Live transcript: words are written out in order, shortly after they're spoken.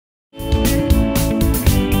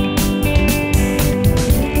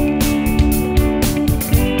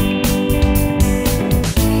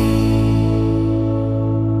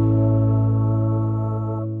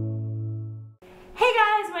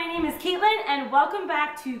and welcome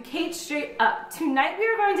back to Cait Straight Up. Tonight we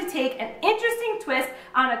are going to take an interesting twist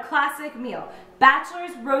on a classic meal,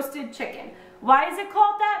 Bachelor's roasted chicken. Why is it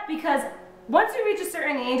called that? Because once you reach a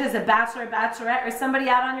certain age as a bachelor, bachelorette, or somebody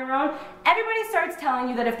out on your own, everybody starts telling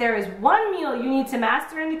you that if there is one meal you need to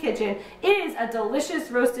master in the kitchen, it is a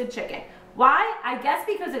delicious roasted chicken. Why? I guess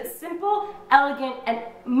because it's simple, elegant, and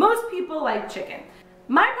most people like chicken.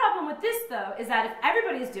 My problem with this though is that if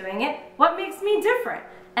everybody's doing it, what makes me different?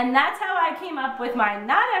 And that's how I came up with my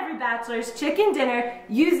Not Every Bachelor's chicken dinner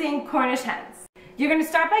using Cornish hens. You're going to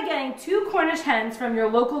start by getting 2 Cornish hens from your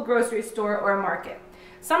local grocery store or market.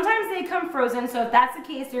 Sometimes they come frozen, so if that's the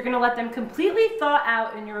case, you're going to let them completely thaw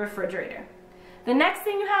out in your refrigerator. The next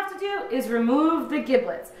thing you have to do is remove the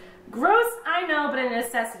giblets. Gross, I know, but a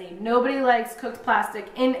necessity. Nobody likes cooked plastic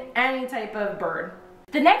in any type of bird.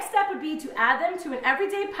 The next step would be to add them to an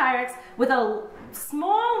everyday Pyrex with a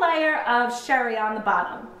small layer of sherry on the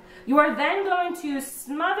bottom. You are then going to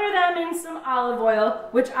smother them in some olive oil,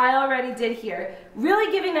 which I already did here,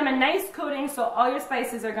 really giving them a nice coating so all your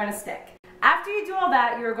spices are going to stick. After you do all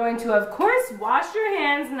that, you're going to, of course, wash your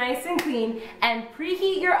hands nice and clean and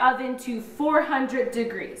preheat your oven to 400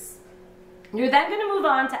 degrees. You're then going to move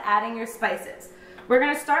on to adding your spices. We're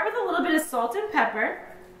going to start with a little bit of salt and pepper.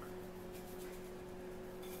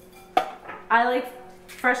 I like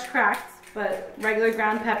fresh cracked, but regular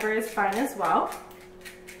ground pepper is fine as well.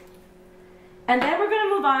 And then we're going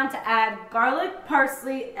to move on to add garlic,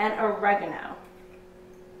 parsley, and oregano.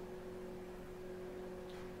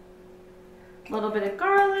 A little bit of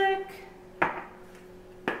garlic,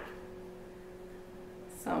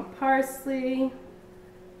 some parsley,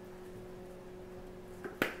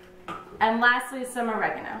 and lastly some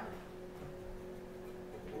oregano.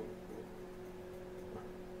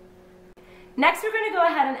 Next, we're going to go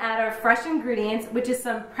ahead and add our fresh ingredients, which is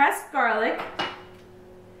some pressed garlic,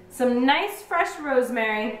 some nice fresh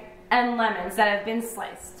rosemary, and lemons that have been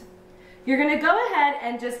sliced. You're going to go ahead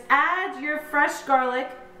and just add your fresh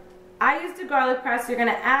garlic. I used a garlic press. You're going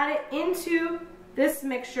to add it into this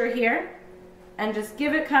mixture here and just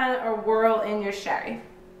give it kind of a whirl in your sherry.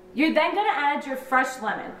 You're then going to add your fresh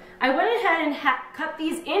lemon. I went ahead and cut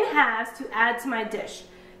these in halves to add to my dish.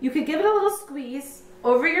 You could give it a little squeeze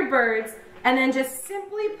over your birds and then just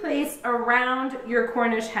simply place around your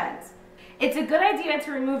Cornish hens. It's a good idea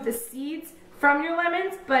to remove the seeds from your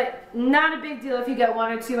lemons, but not a big deal if you get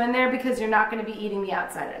 1 or 2 in there because you're not going to be eating the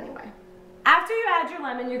outside anyway. After you add your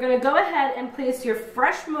lemon, you're going to go ahead and place your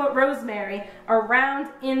fresh rosemary around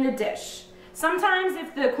in the dish. Sometimes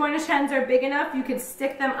if the Cornish hens are big enough, you could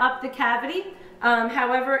stick them up the cavity.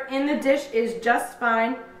 However, in the dish is just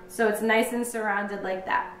fine, so it's nice and surrounded like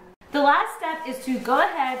that. The last step is to go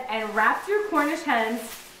ahead and wrap your Cornish hens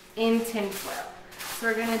in tin foil. So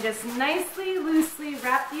we're going to just nicely, loosely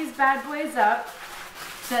wrap these bad boys up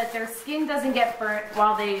so that their skin doesn't get burnt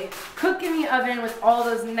while they cook in the oven with all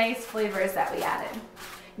those nice flavors that we added.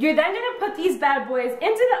 You're then going to put these bad boys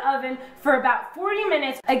into the oven for about 40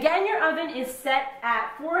 minutes. Again, your oven is set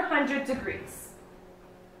at 400 degrees.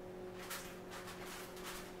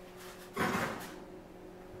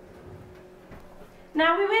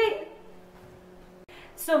 Now we wait.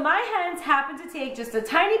 So my hens happen to take just a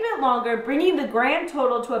tiny bit longer, bringing the grand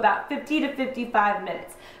total to about 50 to 55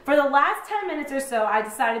 minutes. For the last 10 minutes or so, I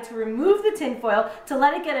decided to remove the tin foil to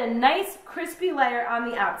let it get a nice crispy layer on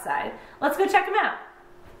the outside. Let's go check them out.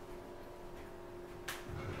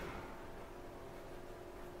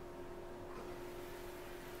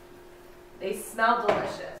 They smell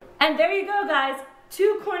delicious. And there you go, guys.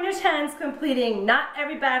 2 Cornish hens completing Not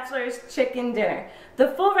Every Bachelor's chicken dinner.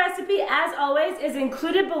 The full recipe, as always, is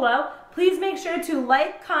included below. Please make sure to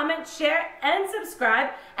like, comment, share, and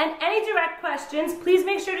subscribe. And any direct questions, please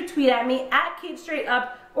make sure to tweet at me at Cait Straight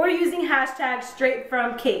Up or using hashtag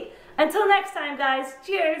StraightFromCait. Until next time, guys,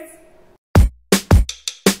 cheers!